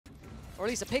or at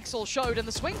least a pixel showed, and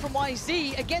the swing from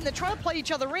YZ, again, they're trying to play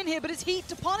each other in here, but it's Heat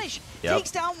to punish.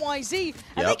 Takes down YZ,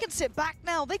 and they can sit back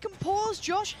now. They can pause,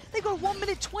 Josh. They've got 1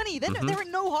 minute 20. They're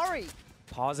in no hurry.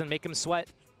 Pause and make them sweat.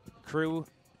 Crew,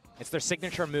 it's their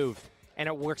signature move, and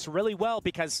it works really well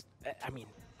because, I mean...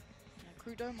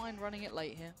 Crew don't mind running it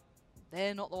late here.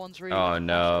 They're not the ones really... Oh,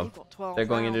 no. They're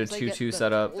going into a 2-2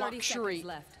 setup. Luxury.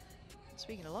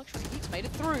 Speaking of luxury, Heat's made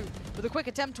it through with a quick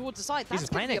attempt towards the side. That's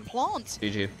going to be a plant.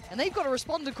 GG. And they've got to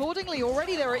respond accordingly.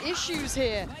 Already there are issues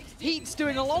here. Heat's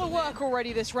doing a lot of work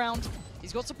already this round.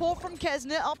 He's got support from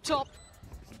Kesnet up top.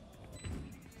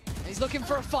 He's looking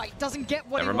for a fight. Doesn't get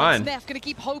what he wants. Neff going to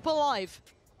keep hope alive.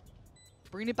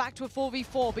 Bring it back to a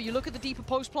 4v4, but you look at the deeper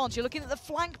post plants. You're looking at the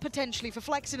flank potentially for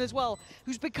Flexin as well,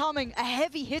 who's becoming a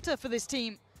heavy hitter for this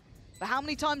team. But how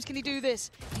many times can he do this?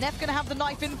 Neff gonna have the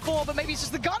knife in 4, but maybe it's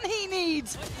just the gun he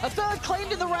needs. A third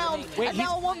claimed in the round, and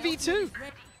now a 1v2.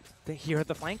 He hurt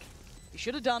the flank? He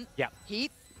should have done. Yeah.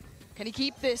 Heat, can he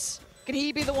keep this? Can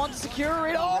he be the one to secure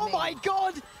it? Oh my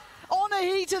God! On a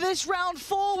Heat to this round,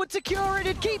 forward to secure it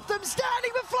and keep them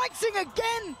standing, but flexing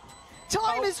again.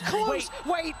 Time is close.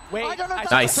 Wait. I don't know if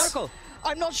that's a circle.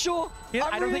 I'm not sure.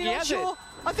 I don't think he has it.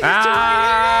 I think it's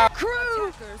too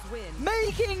late. Crew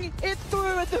making it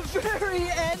through at the very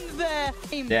end there.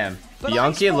 Damn.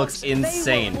 Bianchi looks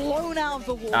insane blown out of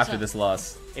the water after this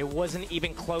loss. It wasn't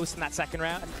even close in that second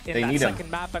round, in that second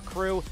map, but Crew